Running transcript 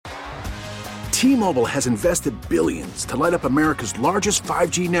T-Mobile has invested billions to light up America's largest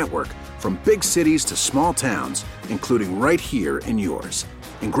 5G network, from big cities to small towns, including right here in yours.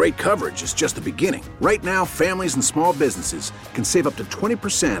 And great coverage is just the beginning. Right now, families and small businesses can save up to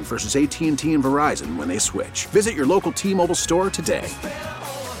 20% versus AT&T and Verizon when they switch. Visit your local T-Mobile store today.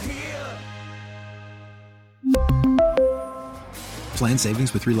 Plan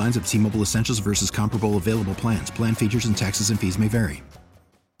savings with 3 lines of T-Mobile Essentials versus comparable available plans. Plan features and taxes and fees may vary.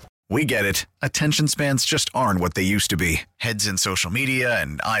 We get it. Attention spans just aren't what they used to be. Heads in social media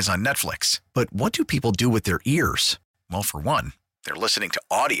and eyes on Netflix. But what do people do with their ears? Well, for one, they're listening to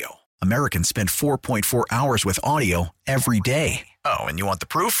audio. Americans spend 4.4 hours with audio every day. Oh, and you want the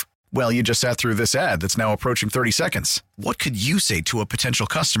proof? Well, you just sat through this ad that's now approaching 30 seconds. What could you say to a potential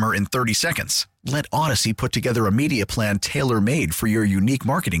customer in 30 seconds? Let Odyssey put together a media plan tailor-made for your unique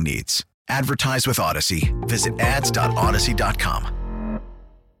marketing needs. Advertise with Odyssey. Visit ads.odyssey.com.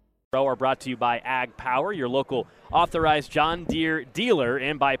 Are brought to you by Ag Power, your local authorized John Deere dealer,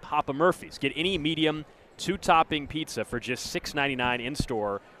 and by Papa Murphy's. Get any medium 2-topping pizza for just $6.99 in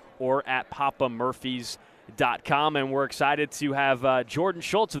store or at papamurphys.com. And we're excited to have Jordan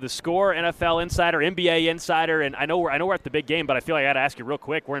Schultz of The Score, NFL insider, NBA insider, and I know we're at the big game, but I feel like I got to ask you real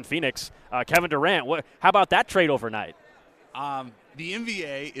quick. We're in Phoenix. Kevin Durant, how about that trade overnight? The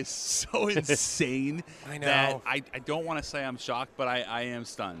NBA is so insane that I don't want to say I'm shocked, but I am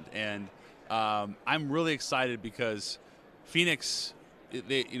stunned. And I'm really excited because Phoenix,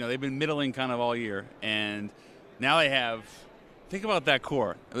 they've been middling kind of all year. And now they have – think about that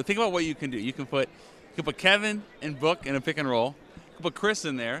core. Think about what you can do. You can put Kevin and Book in a pick and roll. You can put Chris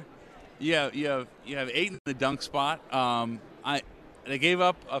in there. You have Ayton in the dunk spot. They gave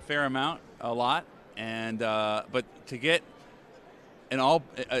up a fair amount, a lot. And but to get – an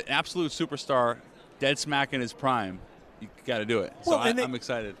absolute superstar, dead smack in his prime, you got to do it. So I'm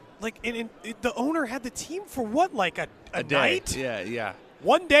excited. The owner had the team for what, like a night? Yeah.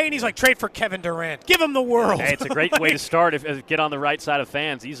 One day, and he's like, trade for Kevin Durant. Give him the world. Hey, it's a great way to start if get on the right side of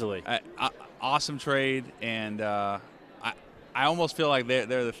fans easily. Awesome trade, and I almost feel like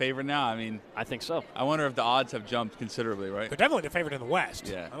they're the favorite now. I mean, I think so. I wonder if the odds have jumped considerably, right? They're definitely the favorite in the West.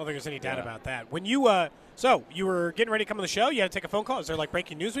 Yeah. I don't think there's any doubt about that. When you so you were getting ready to come on the show, you had to take a phone call. Is there like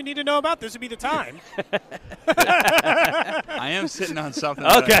breaking news we need to know about? This would be the time. I am sitting on something.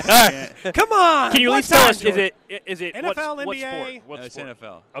 Okay. All right. Come on. Can you at least tell us, is it NFL, what NBA? What sport? It's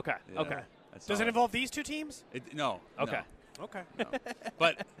NFL. Okay. Yeah, okay. Does it involve these two teams? No. Okay. No. Okay. No.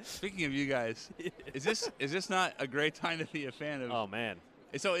 But speaking of you guys, is this not a great time to be a fan of? Oh man.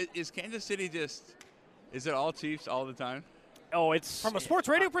 So is Kansas City is it all Chiefs all the time? Oh, it's from a sports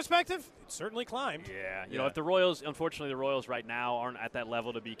radio perspective, it's certainly climbed. Yeah. You know, if the Royals, unfortunately, the Royals right now aren't at that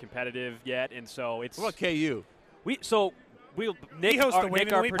level to be competitive yet, and so it's. What about KU? Nick, our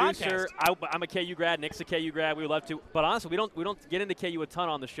producer, podcast. I'm a KU grad. Nick's a KU grad. We would love to, but honestly, we don't get into KU a ton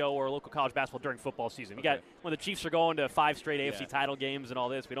on the show or local college basketball during football season. We got when the Chiefs are going to 5 straight AFC title games and all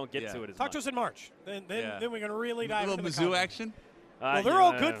this. We don't get to it as much. Talk to us in March. Then we're going to really dive into the Mizzou action. Well, they're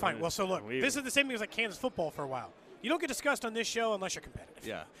all good fine. Well, so look, this is the same thing as like Kansas football for a while. You don't get discussed on this show unless you're competitive.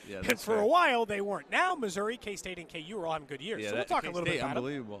 Yeah. And for a while, they weren't. Now, Missouri, K-State, and KU are all having good years. Yeah, so we'll talk a little bit about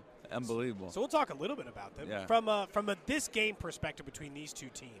Unbelievable. So we'll talk a little bit about them. Yeah. From this game perspective between these two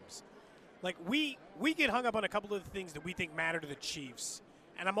teams. Like, we get hung up on a couple of the things that we think matter to the Chiefs.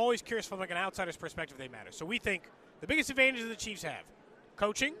 And I'm always curious from like an outsider's perspective they matter. So we think the biggest advantage the Chiefs have,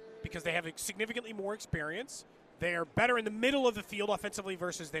 coaching, because they have significantly more experience. They're better in the middle of the field offensively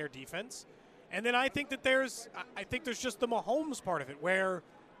versus their defense. And then I think that there's just the Mahomes part of it, where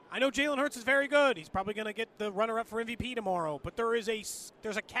I know Jalen Hurts is very good. He's probably going to get the runner-up for MVP tomorrow. But there's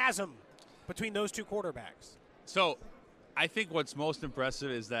a chasm between those two quarterbacks. So I think what's most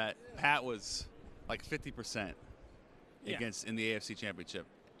impressive is that Pat was like 50% in the AFC Championship.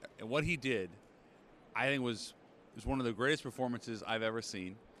 And what he did, I think was one of the greatest performances I've ever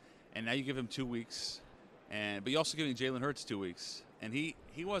seen. And now you give him 2 weeks. But you also give Jalen Hurts 2 weeks. And he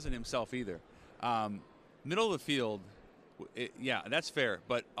wasn't himself either. Middle of the field, that's fair.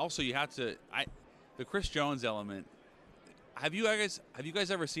 But also you have to the Chris Jones element. Have you guys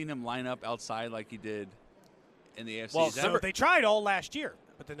ever seen him line up outside like he did in the AFC? Well, so they tried all last year,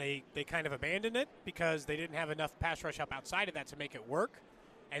 but then they kind of abandoned it because they didn't have enough pass rush up outside of that to make it work.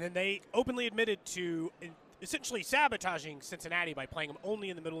 And then they openly admitted to essentially sabotaging Cincinnati by playing him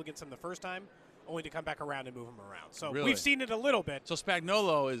only in the middle against them the first time, only to come back around and move him around. So we've seen it a little bit. So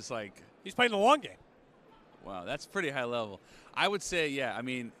Spagnuolo is like – he's playing the long game. Wow, that's pretty high level. I would say, I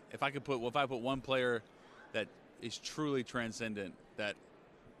mean, if I put one player that is truly transcendent that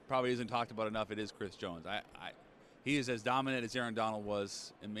probably isn't talked about enough, it is Chris Jones. he is as dominant as Aaron Donald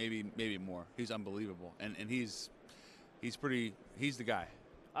was, and maybe more. He's unbelievable, and he's the guy.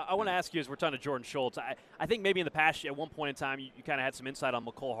 I want to ask you, as we're talking to Jordan Schultz, I think maybe in the past, at one point in time, you kind of had some insight on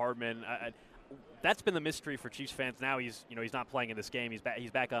Mecole Hardman. That's been the mystery for Chiefs fans. Now he's not playing in this game.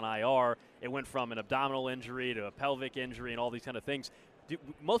 He's back on IR. It went from an abdominal injury to a pelvic injury and all these kind of things.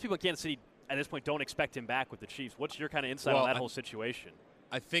 Most people in Kansas City at this point don't expect him back with the Chiefs. What's your kind of insight on that whole situation?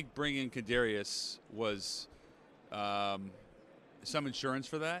 I think bringing Kadarius was some insurance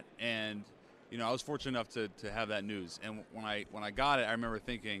for that, and I was fortunate enough to have that news. And when I got it, I remember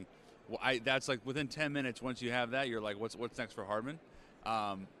thinking, well, that's like within 10 minutes. Once you have that, you're like, what's next for Hardman?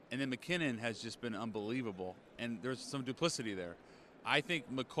 And then McKinnon has just been unbelievable, and there's some duplicity there. I think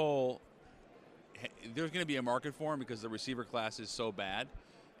Mecole, there's going to be a market for him because the receiver class is so bad,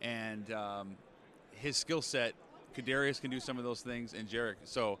 and his skill set, Kadarius can do some of those things, and Jarek.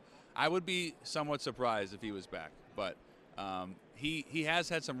 So I would be somewhat surprised if he was back, but he has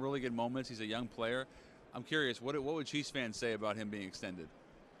had some really good moments. He's a young player. I'm curious, what would Chiefs fans say about him being extended?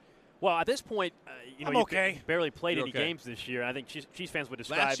 Well, at this point, you've barely played any games this year. I think Chiefs fans would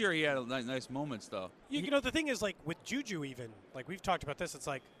describe. Last year he had nice moments, though. The thing is, like, with Juju even, like, we've talked about this, it's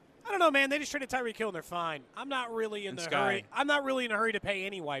like, I don't know, man, they just traded Tyreek Hill and they're fine. I'm not really in a hurry. I'm not really in a hurry to pay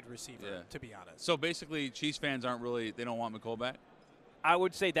any wide receiver, to be honest. So basically, Chiefs fans they don't want Mecole back? I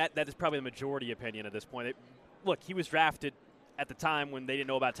would say that is probably the majority opinion at this point. Look, he was drafted at the time when they didn't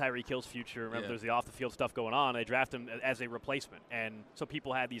know about Tyreek Hill's future. Remember, there's the off-the-field stuff going on. They drafted him as a replacement, and so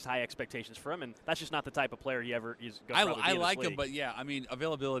people had these high expectations for him, and that's just not the type of player he ever is going to be. I like him, but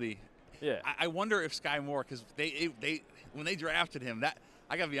availability. Yeah, I wonder if Sky Moore, because when they drafted him, that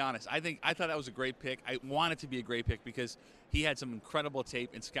I got to be honest, I thought that was a great pick. I want it to be a great pick because he had some incredible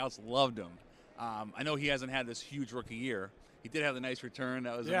tape, and scouts loved him. I know he hasn't had this huge rookie year. He did have the nice return.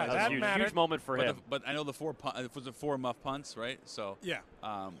 That was a huge moment for him. But I know it was the 4 muff punts, right? So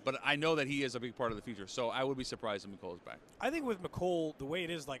but I know that he is a big part of the future. So I would be surprised if Mecole is back. I think with Mecole, the way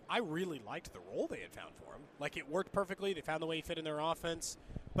it is, like, I really liked the role they had found for him. Like, it worked perfectly. They found the way he fit in their offense.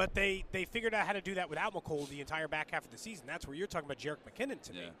 But they figured out how to do that without Mecole the entire back half of the season. That's where you're talking about Jerick McKinnon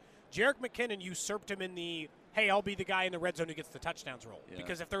to me. Jerick McKinnon usurped him in the, hey, I'll be the guy in the red zone who gets the touchdowns role. Yeah.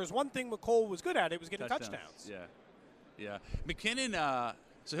 Because if there was one thing Mecole was good at, it was getting touchdowns. Yeah, McKinnon.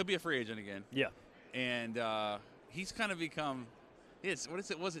 So he'll be a free agent again. Yeah, and he's kind of become.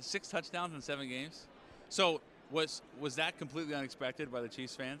 Was it 6 touchdowns in 7 games? So was that completely unexpected by the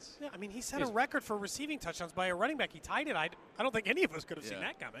Chiefs fans? Yeah, I mean, he set a record for receiving touchdowns by a running back. He tied it. I don't think any of us could have seen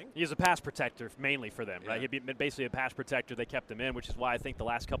that coming. He's a pass protector mainly for them, right? He'd been basically a pass protector. They kept him in, which is why I think the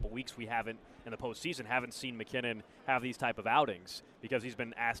last couple weeks we haven't, in the postseason, seen McKinnon have these type of outings because he's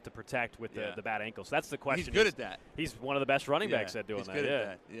been asked to protect with the bad ankle. So that's the question. He's good at that. He's one of the best running backs at doing that. He's good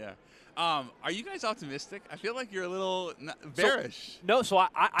at that. Yeah. Are you guys optimistic? I feel like you're a little bearish. So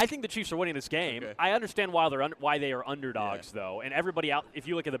I think the Chiefs are winning this game. Okay. I understand why they are underdogs, though. And everybody out, if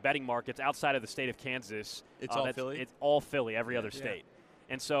you look at the betting markets outside of the state of Kansas, it's all Philly? It's all Philly, every other state.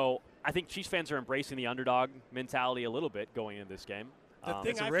 And so I think Chiefs fans are embracing the underdog mentality a little bit going into this game.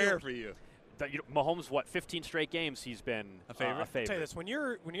 It's rare for you. Mahomes, 15 straight games he's been a favorite? I'll tell you this, when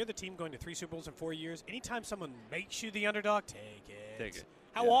you're the team going to 3 Super Bowls in 4 years, anytime someone makes you the underdog, take it.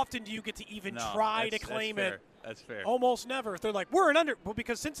 How often do you get to even try to claim it? That's fair. Almost never. If they're like, we're an under. Well,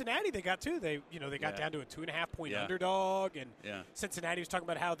 because Cincinnati, they got 2. They got down to a 2.5-point underdog, and Cincinnati was talking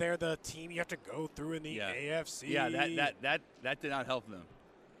about how they're the team you have to go through in the AFC. Yeah, that did not help them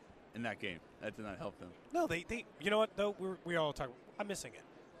in that game. That did not help them. No, they you know what though, we all talk. I'm missing it.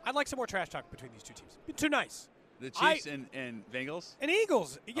 I'd like some more trash talk between these two teams. Too nice. The Chiefs and Bengals? And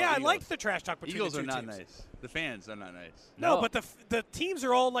Eagles. Yeah, I like the trash talk between Eagles the two teams. Eagles are not nice. The fans are not nice. No, but the teams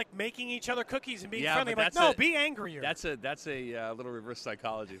are all, like, making each other cookies and being friendly. I'm like, no, be angrier. That's a little reverse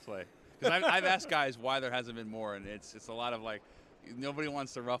psychology play. Because I've asked guys why there hasn't been more, and it's a lot of, like, nobody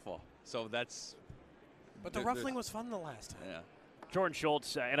wants to ruffle. So that's – But the ruffling was fun the last time. Yeah. Jordan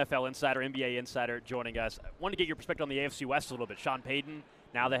Schultz, NFL insider, NBA insider, joining us. I wanted to get your perspective on the AFC West a little bit. Sean Payton,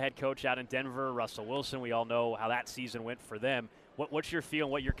 now the head coach out in Denver. Russell Wilson, we all know how that season went for them. What's your feeling,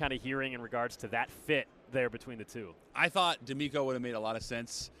 what you're kind of hearing in regards to that fit there between the two? I thought DeMeco would have made a lot of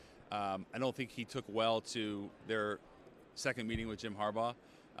sense. I don't think he took well to their second meeting with Jim Harbaugh.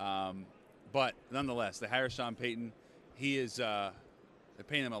 But nonetheless, they hire Sean Payton. He is they're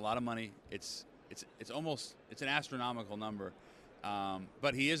paying him a lot of money. It's an astronomical number.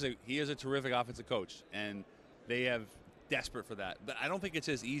 But he is a terrific offensive coach, and they have desperate for that. But I don't think it's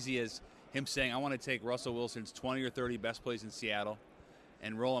as easy as him saying, I want to take Russell Wilson's 20 or 30 best plays in Seattle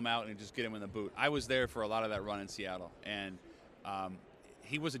and roll him out and just get him in the boot. I was there for a lot of that run in Seattle, and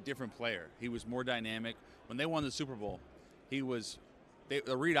he was a different player. He was more dynamic. when they won the Super Bowl,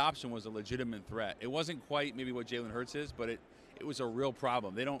 the read option was a legitimate threat. It wasn't quite maybe what Jalen Hurts is, but it was a real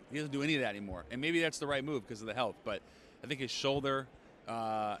problem. He doesn't do any of that anymore. And maybe that's the right move because of the health. But I think his shoulder,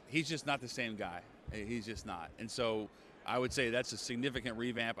 he's just not the same guy. He's just not. And so I would say that's a significant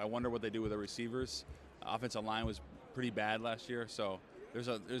revamp. I wonder what they do with the receivers. Offensive line was pretty bad last year. So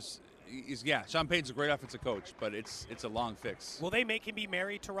Sean Payton's a great offensive coach, but it's a long fix. Will they make him be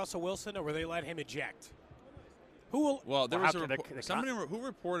married to Russell Wilson, or will they let him eject? There was somebody who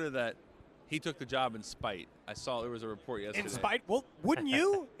reported that he took the job in spite. I saw there was a report yesterday. In spite? Well, wouldn't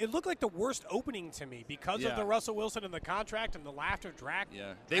you? It looked like the worst opening to me because of the Russell Wilson and the contract and the laughter draft.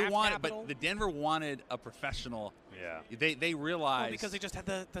 Yeah, they wanted, but the Denver wanted a professional. Yeah, they realized because they just had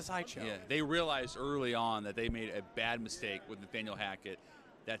the sideshow. Yeah, they realized early on that they made a bad mistake with Nathaniel Hackett.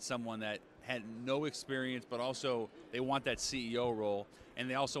 That's someone that had no experience, but also they want that CEO role, and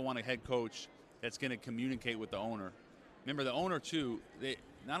they also want a head coach that's going to communicate with the owner. Remember, the owner, too,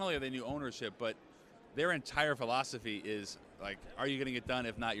 not only are they new ownership, but their entire philosophy is, like, are you going to get done?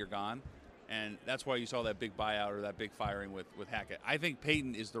 If not, you're gone. And that's why you saw that big buyout or that big firing with Hackett. I think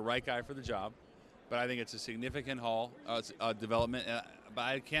Payton is the right guy for the job, but I think it's a significant development. But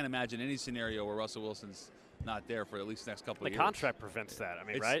I can't imagine any scenario where Russell Wilson's not there for at least the next couple of years. The contract prevents that,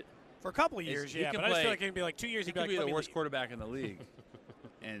 right? For a couple of years, but I just feel like it can be like 2 years. He could be the worst quarterback in the league.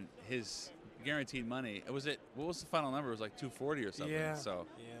 And his guaranteed money, what was the final number? It was like $240 or something. Yeah. So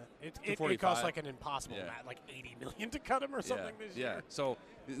it costs like an impossible amount, like $80 million to cut him or something this year. Yeah. So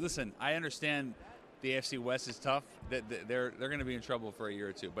listen, I understand the AFC West is tough. They're going to be in trouble for a year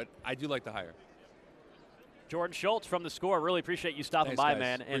or two, but I do like the hire. Jordan Schultz from The Score. Really appreciate you stopping by,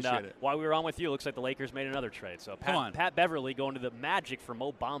 man. And while we were on with you, it looks like the Lakers made another trade. So Pat Beverly going to the Magic for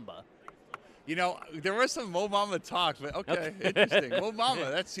Mo Bamba. You know, there was some Mo Bamba talk, but okay. Interesting. Mo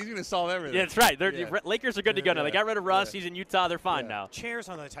Bamba, he's going to solve everything. Yeah, that's right. The Lakers are good to go now. They got rid of Russ. He's in Utah. They're fine now. Chairs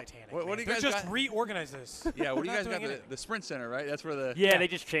on the Titanic. What do you guys just reorganize this. Yeah, what do you guys got? The Sprint Center, right? That's where the. Yeah, they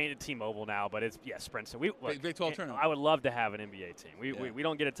just changed it to T-Mobile now, but it's Sprint Center. Big 12 tournament. I would love to have an NBA team. We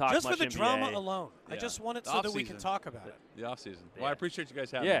don't get to talk just much for the NBA. drama alone. I just want it so that we can talk about it. The off season. Well, I appreciate you guys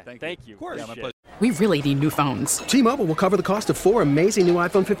having me. Thank you. Of course. Yeah, my pleasure. We really need new phones. T-Mobile will cover the cost of 4 amazing new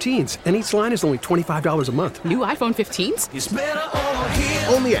iPhone 15s, and each line is only $25 a month. New iPhone 15s? It's better over here.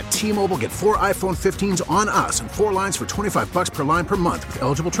 Only at T-Mobile, get 4 iPhone 15s on us and 4 lines for $25 per line per month with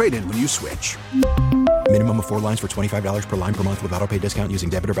eligible trade-in when you switch. Minimum of 4 lines for $25 per line per month with autopay discount using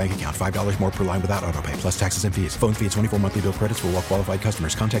debit or bank account. $5 more per line without autopay, plus taxes and fees. Phone fee at 24 monthly bill credits for well-qualified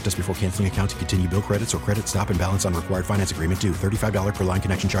customers. Contact us before canceling account to continue bill credits or credit stop and balance on required finance agreement due. $35 per line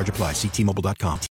connection charge applies. See T-Mobile.com.